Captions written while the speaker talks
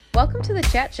welcome to the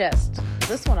chat chest.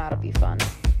 This one ought to be fun.